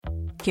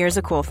Here's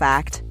a cool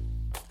fact.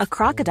 A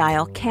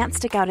crocodile can't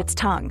stick out its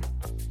tongue.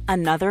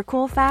 Another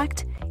cool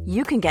fact,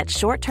 you can get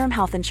short-term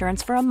health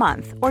insurance for a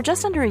month or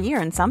just under a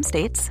year in some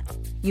states.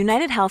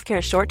 United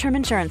Healthcare short-term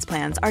insurance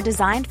plans are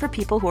designed for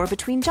people who are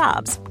between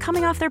jobs,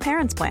 coming off their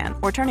parents' plan,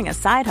 or turning a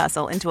side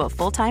hustle into a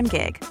full-time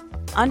gig.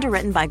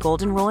 Underwritten by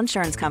Golden Rule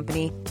Insurance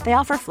Company, they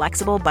offer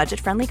flexible,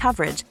 budget-friendly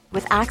coverage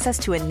with access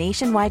to a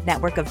nationwide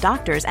network of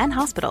doctors and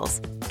hospitals.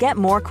 Get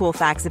more cool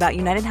facts about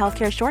United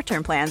Healthcare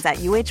short-term plans at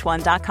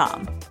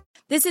uh1.com.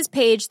 This is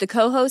Paige, the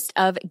co-host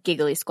of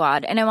Giggly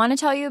Squad, and I want to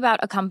tell you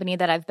about a company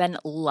that I've been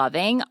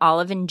loving,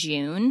 Olive &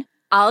 June.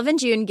 Olive &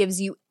 June gives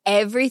you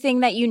everything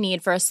that you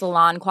need for a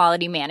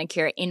salon-quality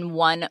manicure in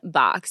one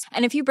box.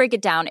 And if you break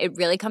it down, it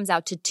really comes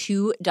out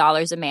to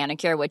 $2 a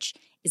manicure, which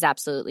is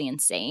absolutely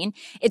insane.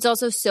 It's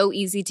also so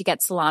easy to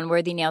get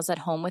salon-worthy nails at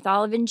home with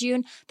Olive &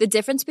 June. The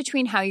difference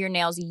between how your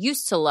nails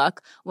used to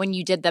look when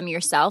you did them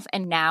yourself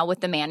and now with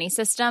the Mani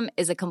system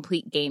is a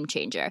complete game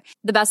changer.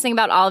 The best thing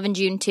about Olive &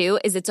 June, too,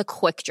 is it's a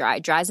quick dry.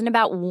 Dries in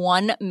about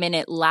 1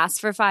 minute, lasts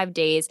for 5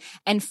 days,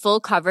 and full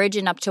coverage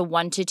in up to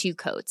 1 to 2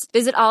 coats.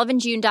 Visit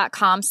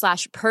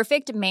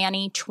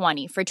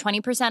oliveandjune.com/perfectmani20 for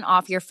 20%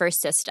 off your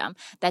first system.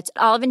 That's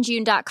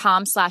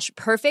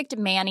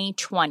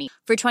oliveandjune.com/perfectmani20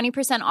 for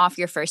 20% off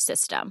your first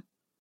system.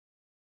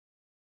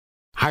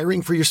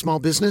 Hiring for your small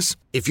business?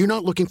 If you're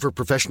not looking for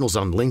professionals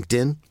on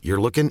LinkedIn,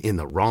 you're looking in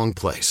the wrong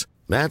place.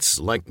 That's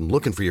like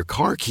looking for your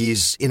car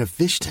keys in a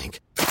fish tank.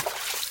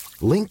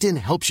 LinkedIn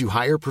helps you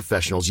hire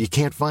professionals you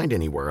can't find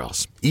anywhere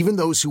else, even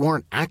those who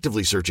aren't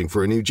actively searching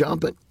for a new job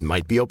but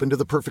might be open to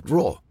the perfect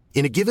role.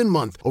 In a given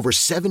month, over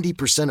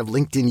 70% of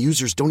LinkedIn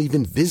users don't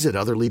even visit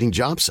other leading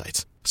job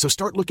sites. So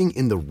start looking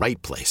in the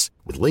right place.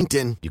 With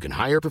LinkedIn, you can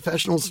hire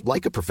professionals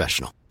like a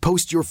professional.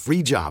 Post your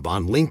free job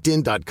on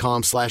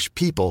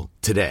linkedin.com/people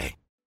today.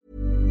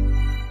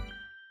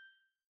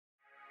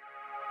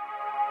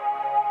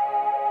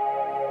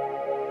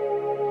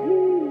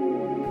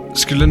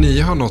 Skulle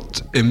ni ha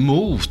något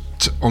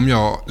emot om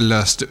jag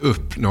läste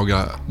upp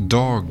några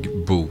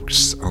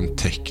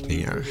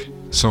dagboksanteckningar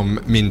som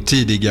min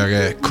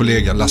tidigare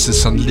kollega Lasse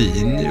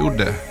Sandlin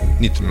gjorde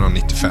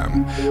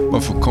 1995,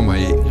 bara för att komma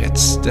i rätt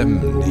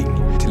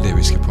stämning till det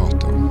vi ska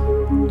prata om?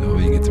 Det har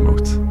vi inget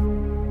emot.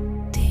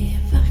 Det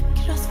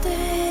vackraste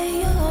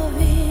jag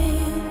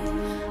vet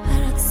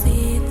är att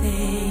se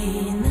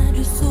dig när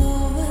du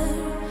sover.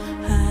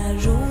 Här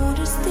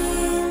råder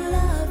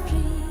stilla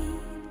frid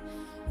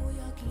och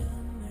jag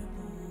glömmer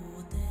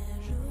både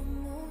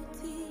rum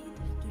och tid.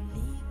 Du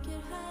ligger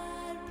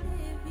här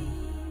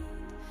bredvid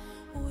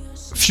och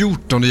jag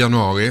 14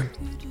 januari.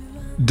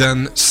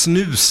 Den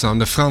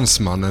snusande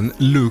fransmannen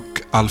Luc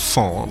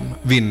Alphand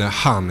vinner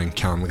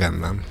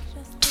Hahnenkamm-rennen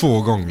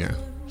 2 gånger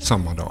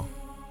samma dag.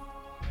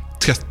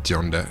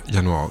 30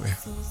 januari.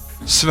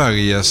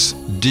 Sveriges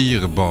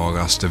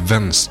dyrbaraste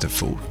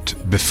vänsterfot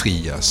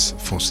befrias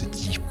från sitt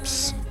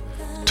gips.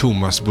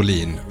 Thomas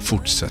Bolin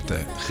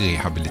fortsätter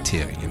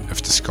rehabiliteringen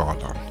efter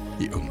skadan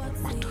i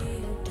Ungern-matchen.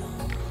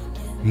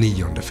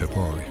 9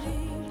 februari.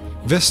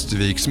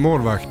 Västerviks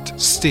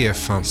målvakt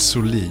Stefan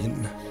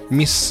Solin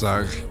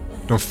missar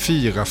de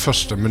 4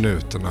 första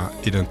minuterna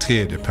i den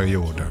 3:e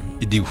perioden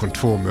i division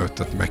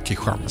 2-mötet med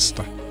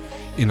Kristianstad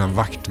innan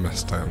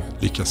vaktmästaren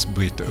lyckas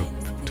bryta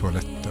upp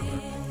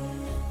toalettdörren.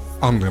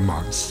 2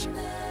 mars.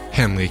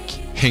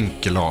 Henrik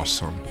Henke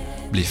Larsson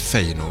blir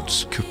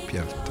Feyenoords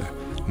kupphjälte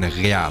när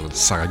Real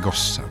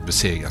Zaragoza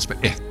besegras med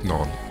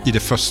 1-0 i det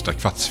första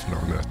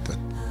kvartsfinalmötet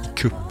i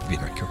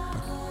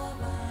cupvinnarcupen.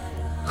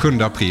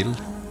 7 april.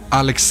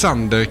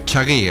 Alexander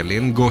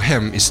Karelin går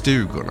hem i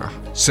stugorna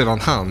sedan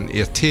han i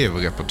ett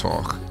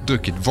tv-reportage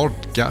druckit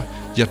vodka,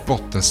 gett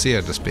bort en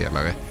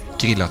CD-spelare,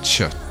 grillat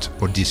kött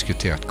och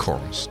diskuterat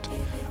konst.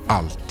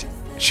 Allt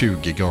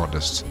 20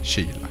 graders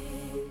kyla.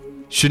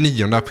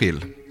 29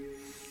 april.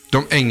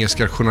 De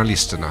engelska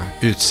journalisterna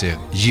utser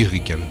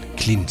Jürgen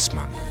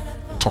Klinsmann,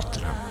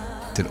 Tottenham,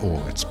 till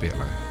årets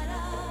spelare.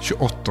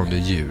 28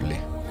 juli.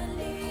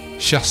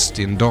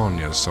 Kerstin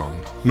Danielsson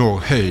når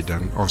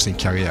höjden av sin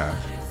karriär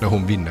när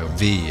hon vinner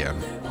VM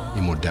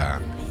i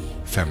modern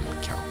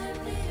femkamp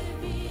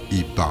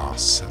i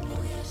Basel.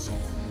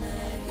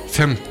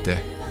 5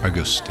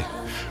 augusti.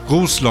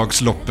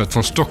 Roslagsloppet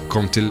från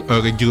Stockholm till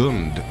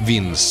Öregrund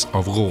vinns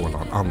av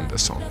Roland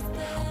Andersson.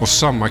 Och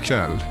samma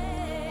kväll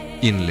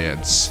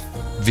inleds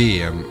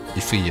VM i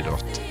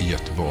friidrott i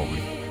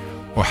Göteborg.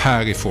 Och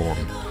härifrån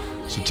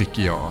så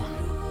tycker jag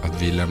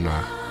att vi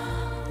lämnar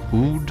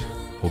ord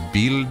och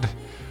bild,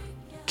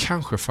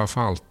 kanske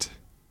framförallt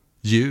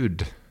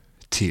ljud,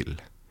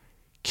 till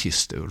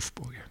Christer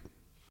Ulfbåge.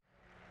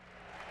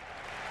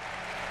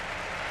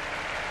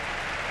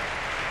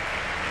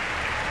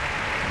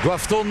 God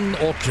afton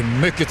och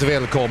mycket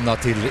välkomna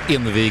till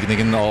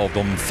invigningen av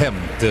de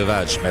 5:e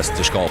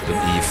världsmästerskapen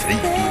i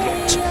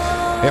friidrott.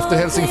 Efter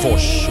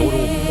Helsingfors och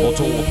Rom och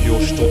Tokyo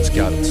och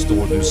Stuttgart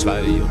står nu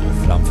Sverige och då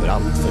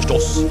framförallt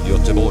förstås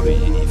Göteborg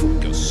i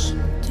fokus.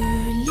 Du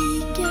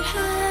ligger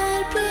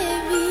här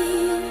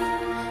bredvid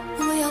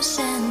och jag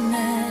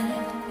känner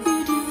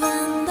hur du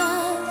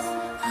andas.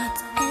 Att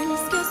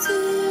älska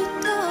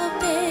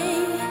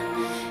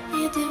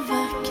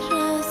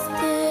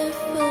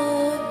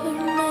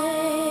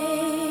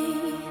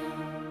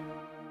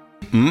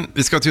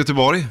Vi ska till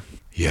Göteborg.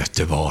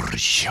 Göteborg,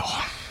 ja.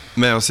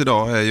 Med oss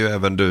idag är ju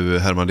även du,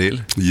 Herman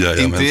Dill.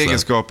 Inte i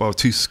egenskap av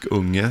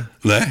tysk-unge.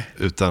 Nej.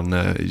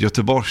 Utan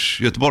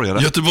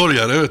göteborgare.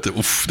 Göteborgare, vet du.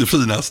 Det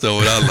finaste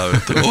av alla,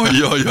 vet du.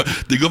 Oj.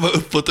 Det går bara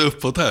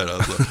uppåt här,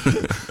 alltså.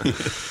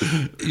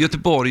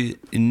 Göteborg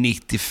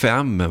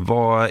 95,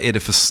 vad är det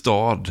för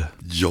stad?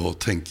 Jag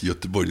tänker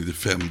Göteborg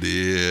 95,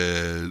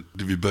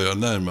 det vi börjar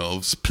närma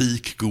oss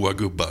peak goa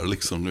gubbar,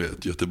 liksom, du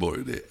vet.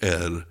 Göteborg, det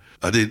är...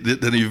 Ja,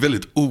 den är ju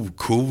väldigt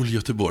ocool,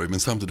 Göteborg, men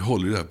samtidigt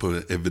håller det här på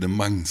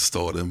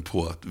evenemangsstaden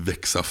på att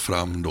växa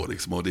fram då,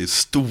 liksom. Och det är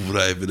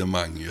stora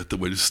evenemang i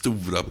Göteborg, det är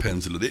stora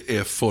penslar, det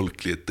är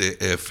folkligt,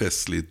 det är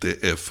festligt,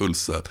 det är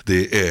fullsatt.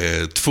 Det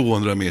är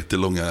 200 meter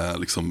långa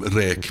liksom,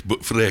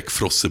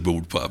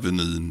 räkfrossebord på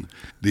Avenyn.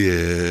 Det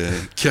är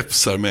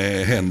kepsar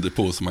med händer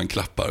på som man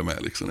klappar med,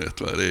 liksom,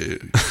 vet, va? Det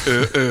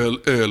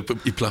är öl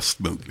i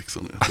plastmugg,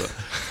 liksom, vet, va?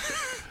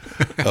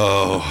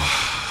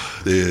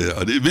 Det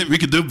är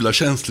mycket dubbla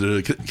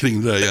känslor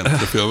kring det där egentligen.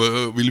 För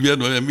jag vill ju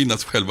ändå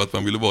minnas själv att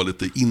man ville vara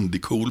lite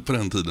indie-cool på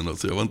den tiden.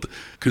 Alltså jag kunde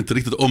inte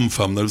riktigt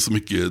omfamna det så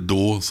mycket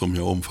då som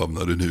jag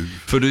omfamnade nu.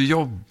 För du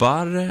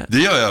jobbar... Det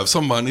gör jag.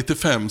 Sommaren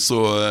 95 så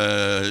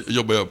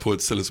jobbar jag på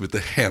ett ställe som heter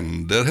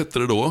Händer, hette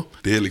det då.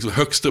 Det är liksom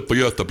högst upp på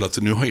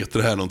Götaplatsen. Nu heter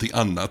det här någonting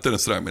annat än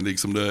restaurang, men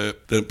liksom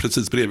det är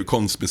precis bredvid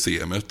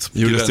Konstmuseet.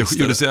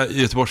 Gjorde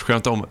sig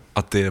Göteborgsskämt om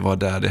att det var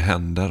där det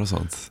händer och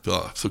sånt?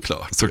 Ja,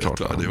 såklart.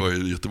 Ja. Det var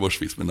ju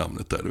Göteborgsvis med namnet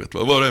där, du vet.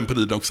 Var det en på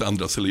tiden också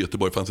andra ställen i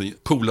Göteborg fanns en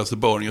coolaste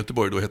baren i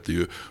Göteborg, då hette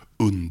ju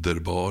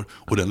Underbar,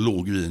 och den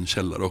låg ju i en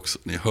källare också.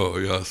 Ni hör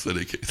ju alltså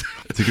det.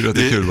 Tycker du att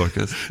det är kul,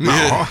 Marcus?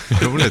 Ja,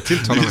 roligt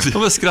tilltalande.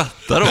 De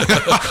skrattar då.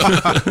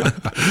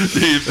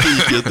 Det är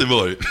fint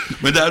Göteborg.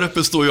 Men där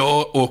uppe står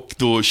jag och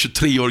då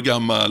 23 år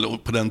gammal,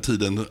 och på den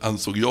tiden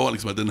ansåg jag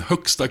liksom att den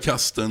högsta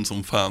kasten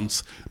som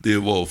fanns, det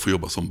var att få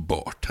jobba som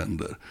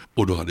bartender.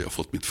 Och då hade jag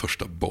fått mitt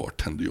första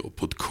bartenderjobb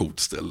på ett coolt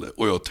ställe,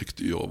 och jag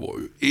tyckte jag var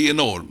ju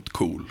enormt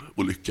cool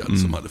och lyckad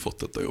som hade fått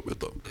detta jobbet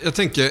då. Jag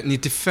tänker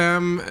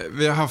 95,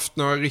 vi har haft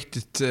några riktigt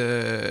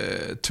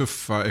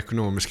tuffa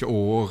ekonomiska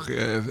år,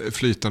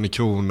 flytande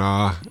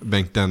krona,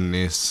 Bengt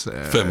Dennis,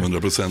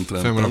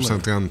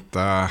 500%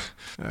 ränta,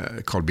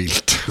 Carl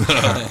Bildt.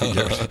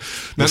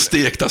 Men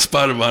stekta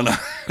sparvarna.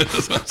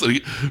 Så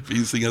det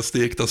finns inga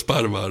stekta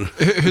sparvar.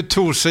 Hur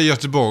tog sig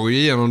Göteborg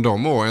igenom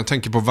de åren? Jag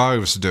tänker på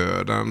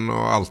varvsdöden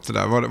och allt det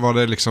där. Var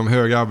det liksom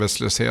hög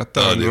arbetslöshet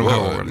där? Ja,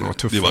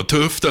 det var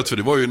tufft, för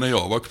det var ju när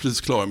jag var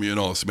precis klar med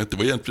gymnasiet. Det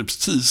var egentligen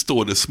precis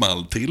då det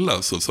small till,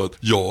 alltså. Så att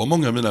jag och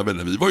många av mina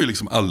vänner, vi var ju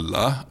liksom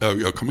alla,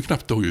 jag kommer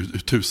knappt ihåg hur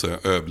tusen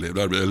jag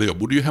överlevde, eller jag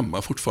bodde ju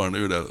hemma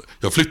fortfarande.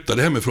 Jag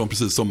flyttade hemifrån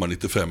precis sommar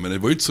 95, men det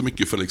var ju inte så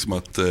mycket för liksom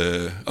att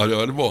jag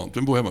hade vant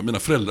mig att bo hemma. Mina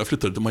föräldrar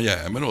flyttade till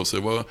Miami då,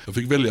 så jag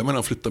fick välja mellan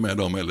att flytta med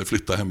dem eller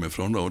flytta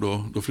hemifrån då, och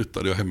då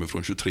flyttade jag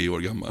hemifrån 23 år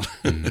gammal.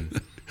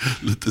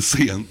 Lite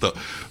sent då.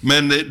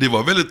 Men det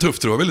var väldigt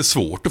tufft, det var väldigt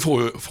svårt att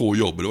få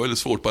jobb, det var väldigt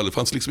svårt det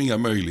fanns liksom inga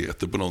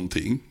möjligheter på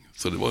någonting.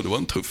 Så det var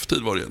en tuff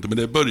tid var det egentligen.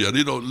 Men det började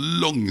ju då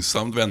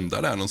långsamt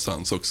vända där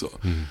någonstans också.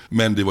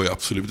 Men det var ju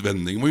absolut,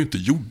 vändningen var ju inte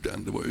gjord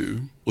än. Det var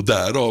ju, och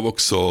därav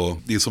också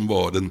det som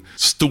var den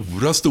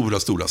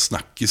stora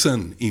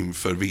snackisen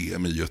inför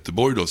VM i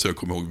Göteborg då, så jag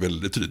kommer ihåg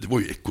väldigt tydligt, det var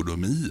ju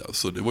ekonomi,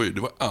 alltså. Det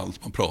var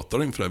allt man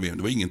pratade inför VM.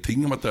 Det var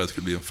ingenting om att det här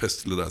skulle bli en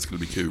fest eller det här skulle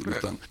bli kul,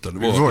 utan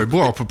det var ju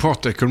bra på att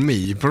prata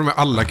ekonomi.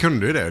 Alla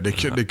kunde ju det. Det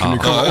kunde komma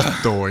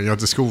 8-åringar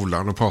till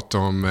skolan och prata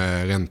om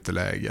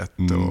ränteläget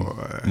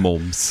och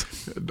moms,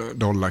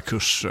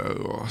 dollarkurser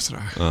och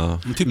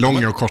sådär.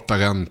 Långa och korta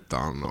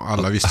räntan, och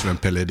alla visste vem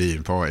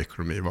Pelledin på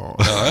ekonomi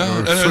var.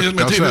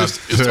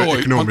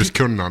 Ekonomiskt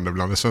kunnande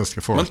bland det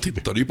svenska folket. Man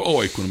tittade ju på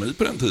A-ekonomi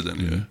på den tiden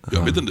ju.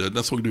 Jag vet inte,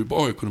 när såg du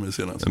på A-ekonomi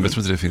senast? Jag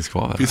tror inte det finns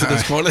kvar. Finns det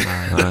inte kvar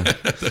längre?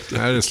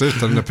 Nej, det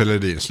slutade när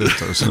Pelledin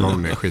slutade, så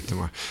lång ner skiten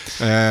var.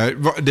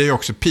 Det är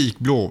också peak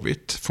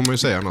Blåvitt, får man ju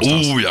säga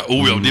någonstans. Oh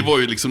ja, det var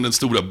ju liksom den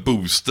stora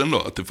boosten då,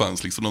 att det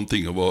fanns liksom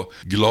någonting att vara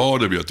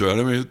glad över.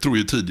 Jag tror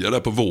ju tidigare där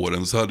på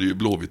våren så hade ju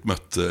Blåvitt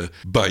mött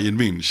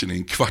Bayern München i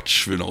en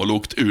kvartsfinal och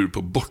åkt ur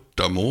på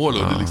bortamål,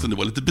 och det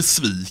var lite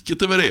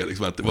besviket över det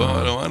liksom, att det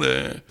var, de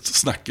hade,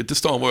 snacket i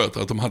stan var ju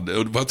att de hade,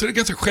 och det var ett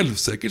ganska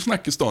självsäkert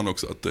snack i stan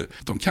också, att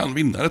de kan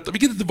vinna detta,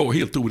 vilket inte var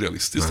helt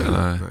orealistiskt.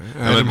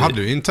 De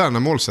hade ju interna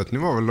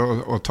målsättning var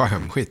väl att ta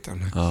hem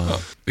skiten.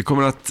 Vi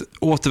kommer att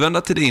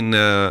återvända till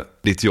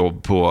ditt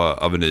jobb på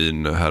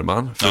Avenyn,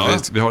 Herman,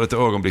 för vi har lite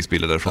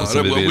ögonblicksbilder därifrån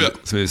som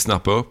vi vill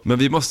snappa upp, men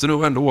vi måste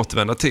nog ändå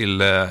återvända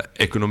till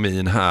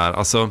ekonomin här.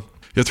 Alltså,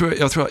 jag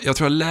tror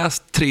jag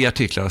läst 3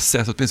 artiklar och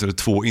sett åtminstone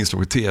 2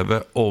 inslag i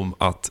tv om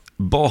att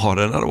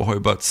barerna då har ju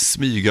börjat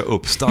smyga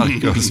upp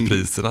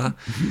starkölspriserna.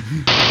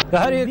 Det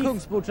här är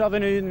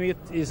Kungsportsavenyn mitt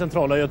i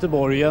centrala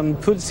Göteborg, en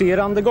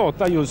pulserande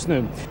gata just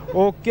nu.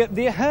 Och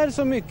det är här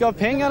så mycket av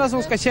pengarna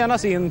som ska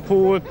tjänas in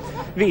på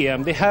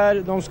VM, det är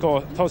här de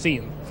ska tas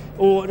in.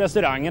 Och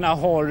restaurangerna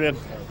har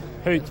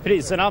höjt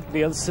priserna,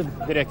 dels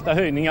direkta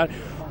höjningar,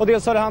 och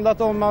dels har det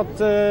handlat om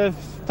att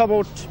ta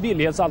bort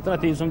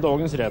billighetsalternativ som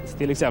Dagens Rätt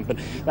till exempel.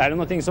 Det här är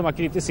något som har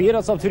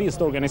kritiserats av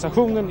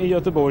turistorganisationen i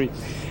Göteborg.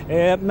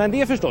 Men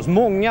det är förstås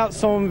många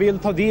som vill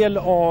ta del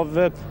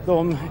av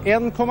de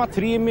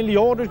 1,3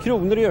 miljarder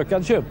kronor i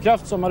ökad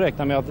köpkraft som man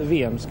räknar med att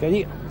VM ska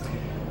ge.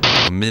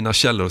 Mina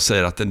källor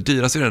säger att den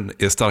dyraste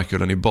är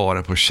starkölen i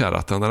baren på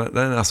Sheraton. Den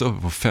är alltså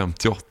uppe på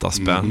 58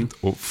 spänn.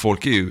 Och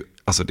folk är ju,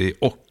 alltså det är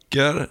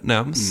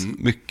nämns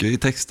mycket i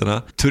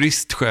texterna.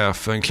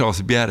 Turistchefen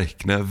Claes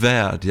Bjerkne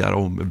vädjar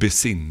om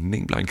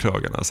besinning bland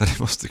krögarna, så det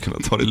måste kunna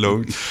ta det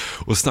lugnt.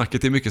 Och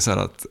snacket är mycket så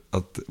här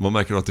att man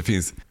märker att det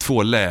finns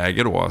två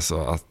läger då,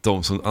 alltså att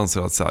de som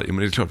anser att så här, ja,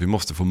 men det är klart vi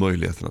måste få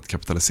möjligheten att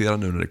kapitalisera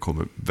nu när det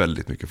kommer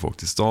väldigt mycket folk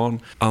till stan.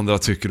 Andra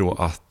tycker då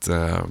att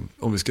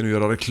om vi ska nu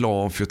göra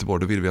reklam för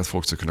Göteborg, då vill vi att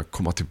folk ska kunna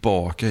komma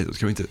tillbaka hit. Då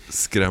ska vi inte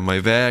skrämma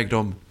iväg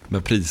dem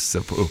med priser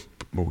på upp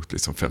mot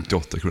liksom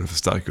 58 kronor för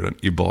starkölen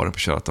i baren på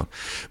Sheraton.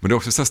 Men det är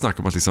också så snack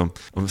om att liksom,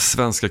 om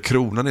svenska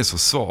kronan är så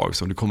svag,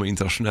 så om det kommer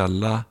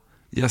internationella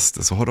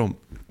gäster så har de,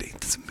 det är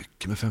inte så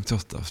mycket med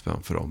 58 spänn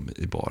för dem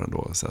i baren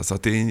då. Så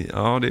att det är,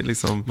 ja, det är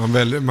liksom...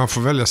 Man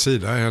får välja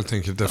sida helt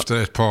enkelt. Efter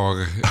ett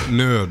par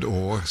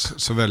nödår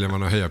så väljer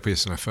man att höja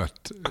priserna för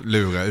att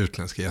lura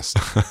utländska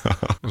gäster.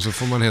 Och så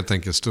får man helt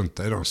enkelt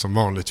stunta i dem som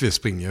vanligtvis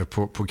springer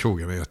på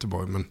krogen i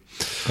Göteborg. Men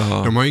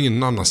de har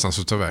ingen annanstans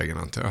att ta vägen,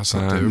 antar jag. Så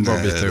att det är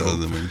bara bita ihop.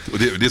 Och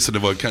det så det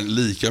var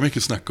lika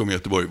mycket snack om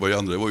Göteborg.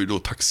 Det var ju då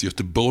Taxi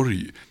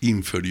Göteborg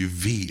införde ju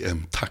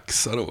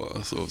VM-taxa då,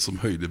 alltså, som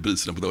höjde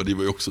priserna på det. Och det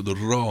var ju också då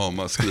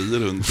ramaskrier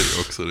runt det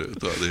också. Det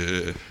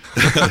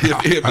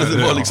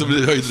var liksom,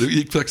 det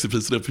gick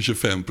taxipriserna upp för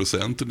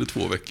 25% under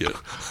 2 veckor.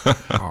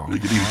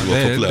 Vilket inte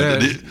var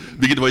populärt.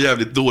 Vilket var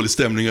jävligt dålig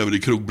stämning över i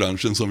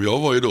krogbranschen som jag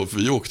var ju då. För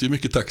vi åkte ju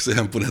mycket taxi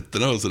hem på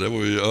nätterna. Så det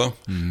var ju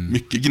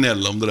mycket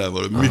gnäll om det där.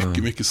 Var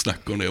det. Mycket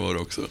snack om det var det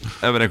också.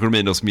 Även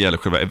ekonomin då som gäller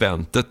själva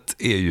eventet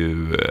är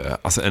ju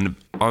alltså en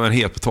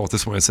het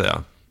potatis, får man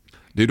säga.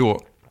 Det är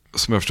då,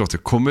 som jag förstått det,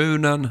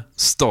 kommunen,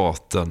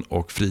 staten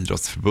och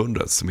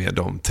Friidrottsförbundet som är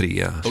de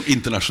 3. Och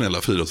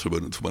internationella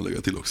Friidrottsförbundet får man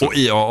lägga till också. Och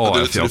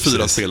IAAF, det är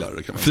 4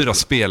 spelare kan man 4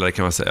 spelare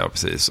kan man säga,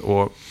 precis.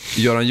 Och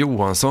Göran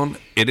Johansson,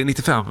 är det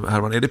 95,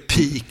 Herman, är det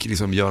peak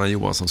liksom Göran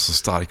Johansson så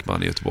stark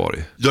man i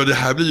Göteborg? Ja, det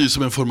här blir ju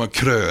som en form av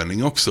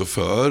kröning också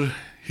för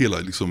hela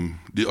liksom,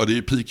 det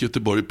är peak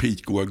Göteborg,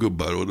 peak goa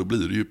gubbar, och då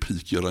blir det ju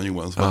peak Göran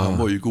Johansson. Han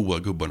var ju goa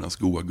gubbarnas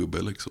goa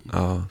gubbe liksom.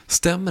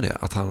 Stämmer det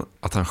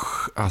att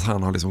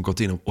han har liksom gått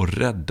in och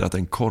räddat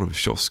en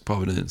korvkiosk på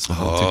Avenyn?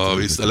 Ja,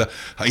 visst. Eller,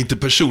 inte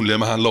personligen,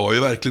 men han la ju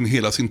verkligen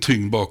hela sin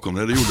tyngd bakom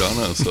det. Det gjorde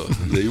han alltså.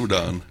 Det gjorde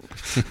han.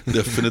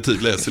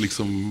 Definitivt läser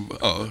liksom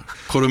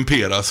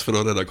korrumperas för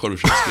att rädda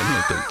korvkiosken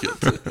helt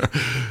enkelt.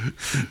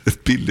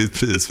 Ett billigt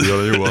pris för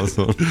Göran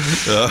Johansson.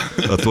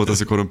 Att låta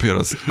sig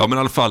korrumperas. Ja, men i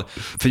alla fall,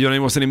 för Göran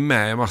Johansson är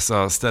med i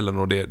massa ställen,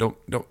 och det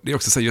är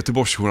också så här,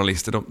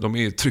 Göteborgsjournalister,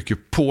 de trycker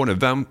på nu.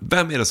 Vem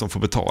är det som får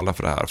betala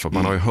för det här? För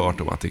man har ju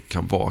hört om att det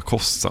kan vara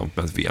kostsamt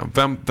med ett VM.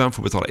 Vem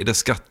får betala? Är det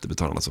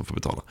skattebetalarna som får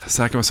betala?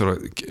 Så här kan man säga,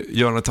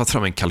 Göran har tagit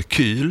fram en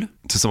kalkyl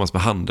tillsammans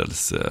med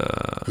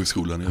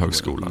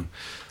Handelshögskolan.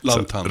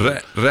 Lanthandel.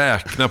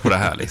 Räkna på det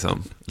här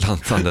liksom.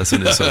 Lanthandel som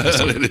ni sa.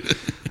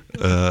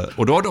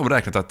 Och då har de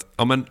räknat att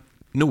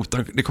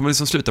notan, det kommer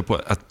liksom sluta på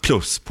ett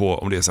plus på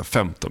om det är så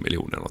 15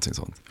 miljoner eller något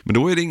sånt. Men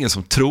då är det ingen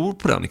som tror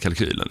på den i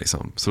kalkylen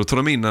liksom. Så då tar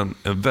de in en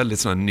väldigt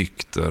sån här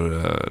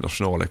nykter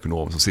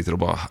nationalekonom som sitter och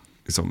bara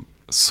liksom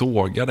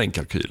sågar den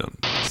kalkylen.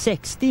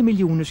 60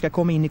 miljoner ska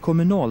komma in i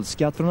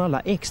kommunalskatt från alla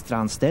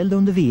extraanställda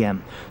under VM.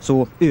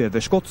 Så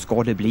överskott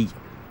ska det bli.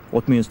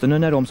 Åtminstone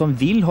när de som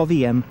vill ha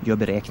VM gör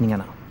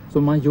beräkningarna. Så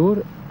om man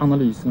gör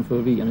analysen för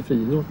VM i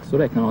friidrott så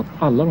räknar man att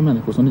alla de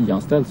människor som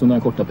nyanställs under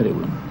den korta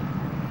perioden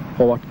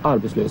har varit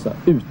arbetslösa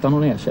utan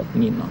någon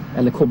ersättning innan.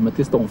 Eller kommit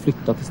till stan,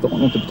 flyttat till stan och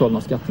inte betalat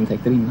några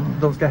skatteintäkter innan.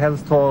 De ska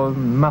helst ha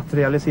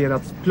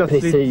materialiserats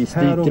plötsligt. Precis,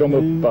 här dyker de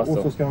upp alltså.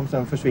 Och så ska de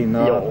sen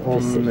försvinna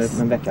om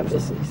en vecka.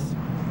 Precis.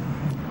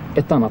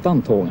 Ett annat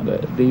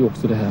antagande, det är ju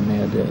också det här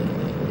med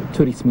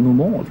turismen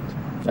normalt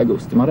i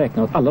augusti. Man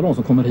räknar att alla de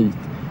som kommer hit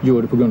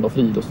gör det på grund av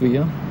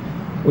friidrotts-VM.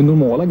 Och i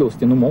normal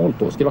augusti, normalt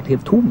då, ska det vara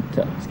helt tomt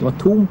här. Det ska vara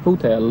tomt på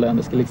hotellen,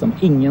 det ska liksom,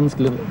 ingen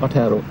skulle varit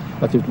här och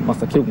lagt ut en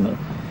massa kronor.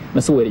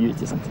 Men så är det ju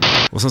givetvis inte.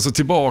 Och sen så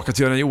tillbaka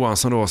till Göran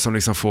Johansson då, som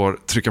liksom får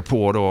trycka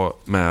på då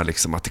med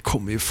liksom att det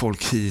kommer ju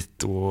folk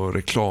hit och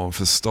reklam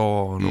för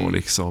stan och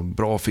liksom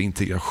bra för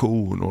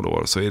integration, och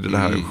då så är det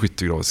här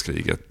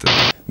skyttegravskriget.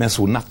 Men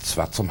så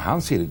nattsvart som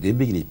han ser det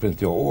begriper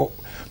inte jag. Och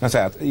man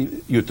säger att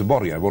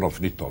göteborgare var de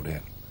för nytta av det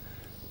här.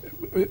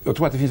 Jag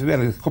tror att det finns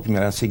väldigt koppling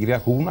mellan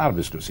segregation och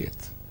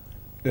arbetslöshet.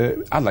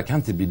 Alla kan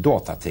inte bli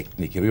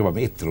datatekniker och jobba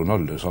med ettor och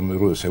nollor som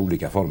rör sig i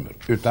olika former.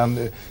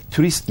 Utan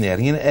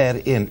turistnäringen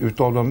är en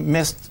av de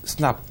mest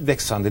snabbt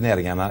växande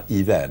näringarna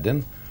i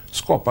världen.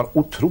 Skapar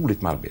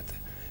otroligt med arbete.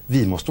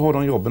 Vi måste ha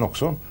de jobben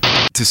också.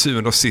 Till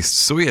syvende och sist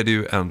så är det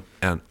ju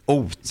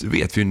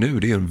vet vi nu,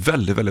 det är en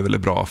väldigt, väldigt,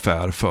 väldigt bra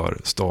affär för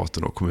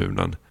staten och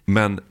kommunen.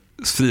 Men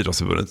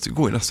Friidrottsförbundet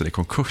går ju nästan i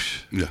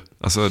konkurs. Ja.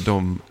 Alltså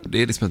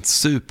det är liksom en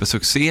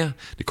supersuccé.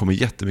 Det kommer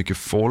jättemycket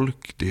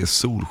folk. Det är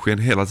solsken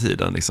hela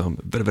tiden. Liksom,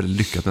 väldigt, väldigt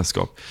lyckat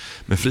mästerskap.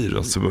 Men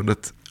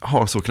Friidrottsförbundet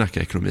har så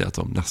knackig ekonomi att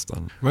de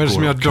nästan... Vad är det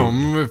som gör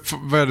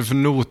vad är det för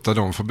nota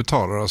de får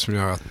betala då, som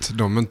gör att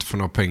de inte får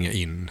några pengar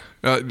in?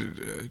 Ja,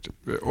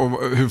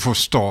 och hur får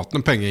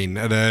staten pengar in?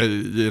 Är det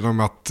genom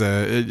att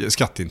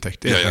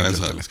skatteintäkter?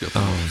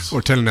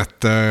 Och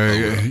Telnet,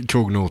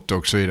 krognotor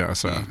och så vidare.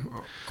 Så.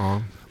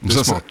 Ja, det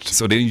är smart.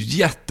 Så det är en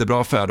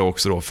jättebra affär då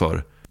också då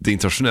för det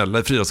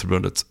internationella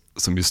Friidrottsförbundet,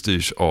 som ju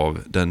styrs av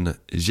den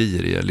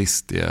girige,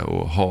 listige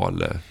och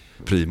hale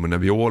Primo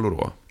Nebbiolo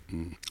då.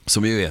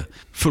 Som ju är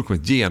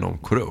fullkomligt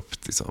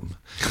genomkorrupt liksom.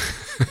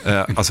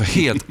 Alltså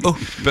helt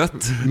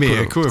öppet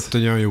mer korrupt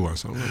än Göran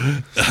Johansson.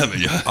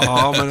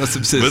 Ja, men alltså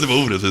precis. Men det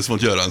var orättvist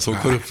mot Göran, så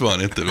korrupt var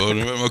han inte. Det var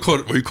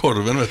ju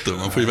korven, vet du.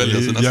 Man får ju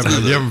välja sina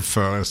jävla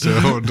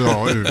jämförelse och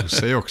dra ur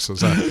sig också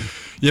så här.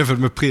 Jämfört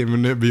med Primo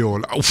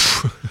Nebbiolo.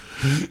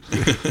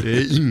 Det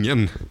är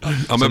ingen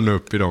som når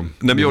upp i dem.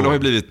 Nebbiolo har ju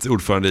blivit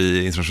ordförande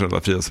i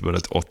Internationella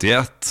Friidrottsförbundet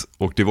 81,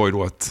 och det var ju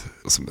då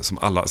som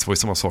alla, så var ju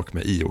samma sak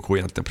med IOK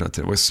egentligen på den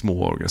tiden. Det var ju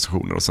små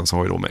organisationer, och sen så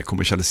har ju då med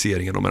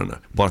kommersialiseringen och med den,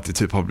 bara att det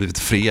typ har blivit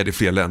fred i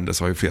fler länder,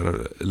 så har ju flera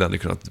länder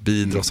kunnat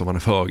bidra, så man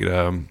har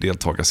högre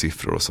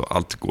deltagarsiffror och så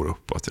allt går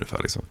uppåt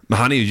ungefär liksom. Men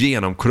han är ju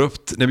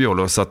genomkorrupt,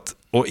 Nebbiolo, så att,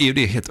 och är ju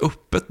det helt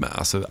öppet med.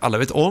 Alltså, alla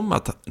vet om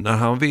att när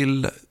han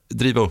vill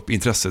driva upp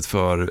intresset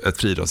för ett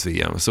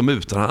friidrotts-VM så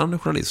mutar han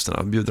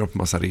journalisterna, bjuder upp en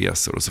massa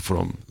resor, och så får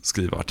de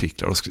skriva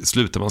artiklar, och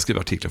slutar man skriva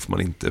artiklar får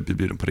man inte bli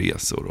bjuden på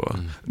resor. Och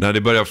när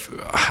det börjar,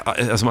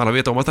 alltså alla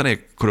vet om att han är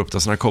korrupt, så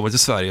när han kommer till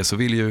Sverige så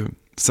vill ju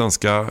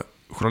svenska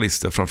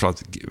journalister,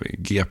 framförallt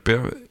GP,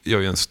 gör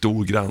ju en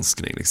stor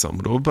granskning liksom.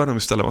 Och då börjar de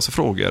ställa massa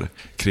frågor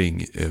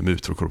kring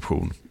mutor och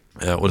korruption.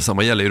 Och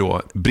detsamma gäller ju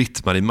då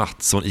Britt-Marie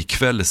Mattsson i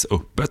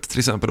Kvällsöppet till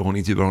exempel. Hon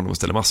intervjuar honom och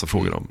ställer massa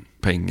frågor om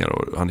pengar,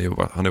 och han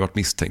har varit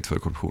misstänkt för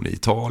korruption i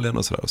Italien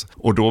och sådär.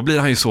 Och då blir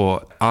han ju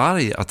så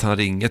arg att han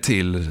ringer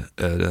till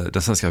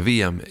den svenska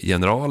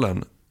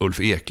VM-generalen Ulf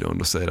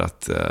Eklund och säger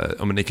att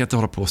men ni kan inte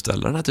hålla på och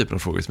ställa den här typen av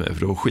frågor till mig,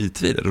 för då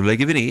skiter vi i det. Då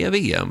lägger vi ner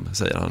VM,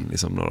 säger han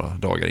liksom några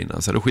dagar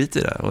innan. Så då skiter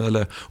i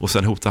det. Och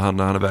sen hotar han,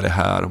 när han är väl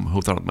här,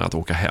 hotar han med att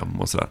åka hem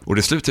och sådär. Och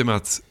det slutar med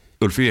att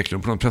Ulf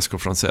Eklund på en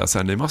presskonferens säger så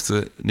här: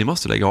 ni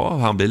måste lägga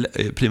av,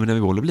 Primo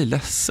Nebbiolo blir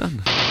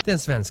ledsen. Den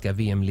svenska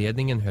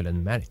VM-ledningen höll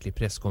en märklig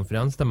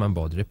presskonferens där man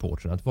bad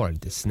reportern att vara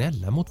lite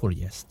snälla mot vår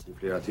gäst. I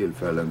flera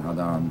tillfällen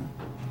hade han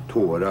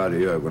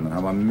tårar i ögonen.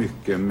 Han var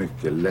mycket,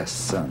 mycket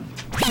ledsen.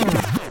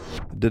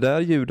 Det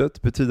där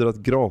ljudet betyder att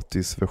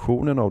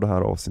gratisversionen av det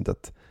här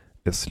avsnittet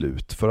är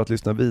slut. För att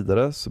lyssna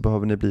vidare så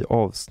behöver ni bli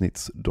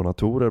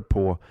avsnittsdonatorer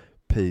på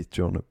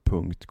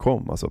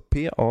patreon.com, alltså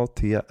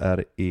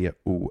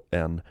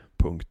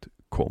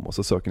patreon.com, och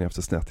så söker ni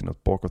efter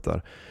Snett bakåt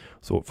där.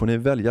 Så får ni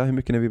välja hur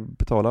mycket ni vill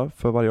betala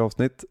för varje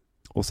avsnitt,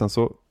 och sen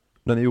så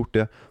när ni gjort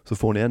det så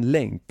får ni en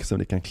länk som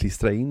ni kan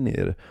klistra in i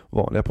er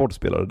vanliga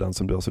poddspelare, den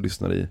som du alltså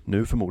lyssnar i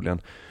nu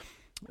förmodligen,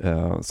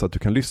 så att du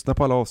kan lyssna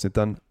på alla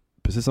avsnitten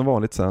precis som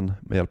vanligt sen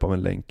med hjälp av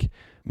en länk.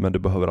 Men du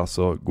behöver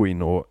alltså gå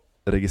in och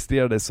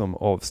registrera dig som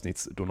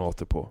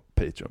avsnittsdonator på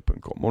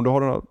patreon.com. Om du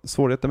har några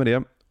svårigheter med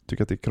det,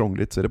 tycker att det är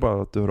krångligt, så är det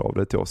bara att du hör av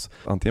dig till oss.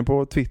 Antingen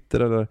på Twitter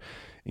eller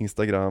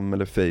Instagram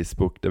eller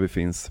Facebook där vi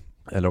finns.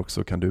 Eller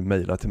också kan du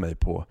mejla till mig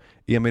på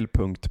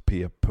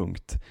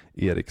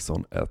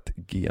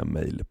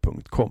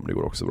emil.p.eriksson@gmail.com. Det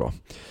går också bra.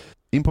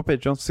 In på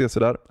Patreon så ses vi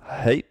där.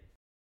 Hej!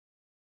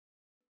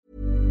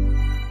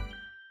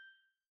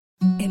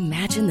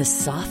 Imagine the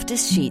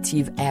softest sheets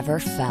you've ever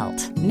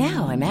felt.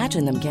 Now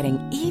imagine them getting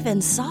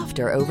even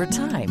softer over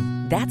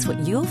time. That's what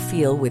you'll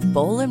feel with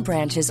Boll &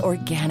 Branch's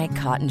organic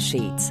cotton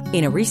sheets.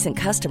 In a recent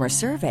customer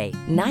survey,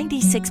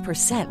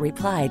 96%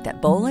 replied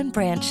that Boll &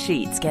 Branch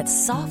sheets get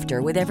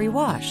softer with every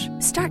wash.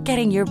 Start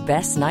getting your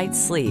best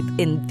night's sleep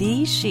in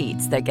these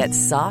sheets that get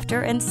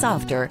softer and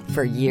softer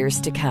for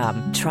years to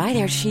come. Try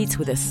their sheets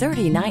with a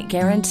 30-night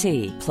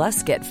guarantee.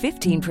 Plus, get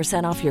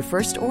 15% off your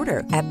first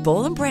order at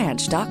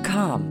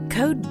bollandbranch.com.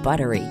 Code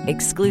BUTTERY.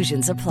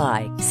 Exclusions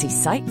apply. See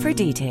site for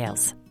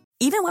details.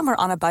 Even when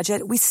we're on a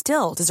budget, we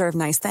still deserve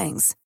nice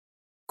things.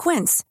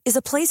 Quince is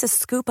a place to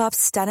scoop up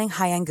stunning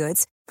high-end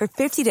goods for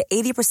 50 to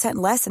 80%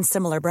 less than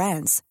similar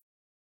brands.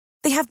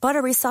 They have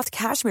buttery soft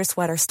cashmere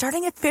sweaters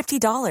starting at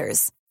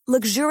 $50,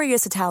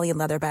 luxurious Italian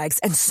leather bags,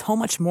 and so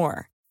much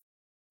more.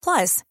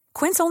 Plus,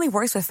 Quince only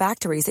works with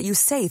factories that use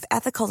safe,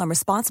 ethical, and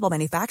responsible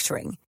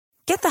manufacturing.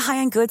 Get the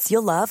high-end goods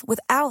you'll love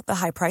without the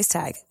high price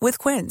tag with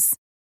Quince.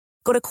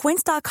 Go to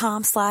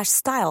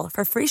quince.com/style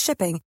for free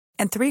shipping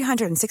and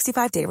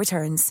 365-day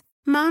returns.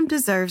 Mom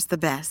deserves the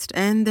best,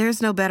 and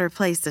there's no better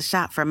place to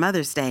shop for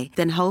Mother's Day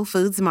than Whole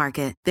Foods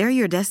Market. They're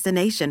your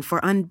destination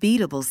for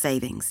unbeatable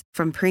savings,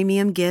 from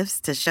premium gifts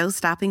to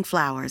show-stopping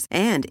flowers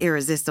and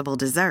irresistible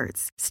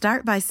desserts.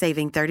 Start by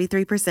saving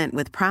 33%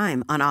 with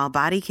Prime on all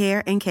body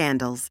care and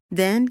candles.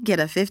 Then get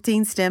a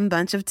 15-stem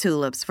bunch of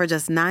tulips for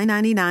just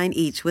 $9.99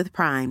 each with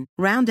Prime.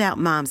 Round out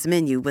Mom's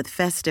menu with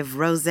festive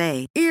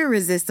rosé,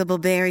 irresistible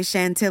berry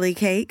chantilly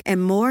cake,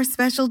 and more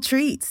special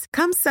treats.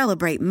 Come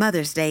celebrate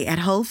Mother's Day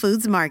at Whole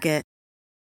Foods Market.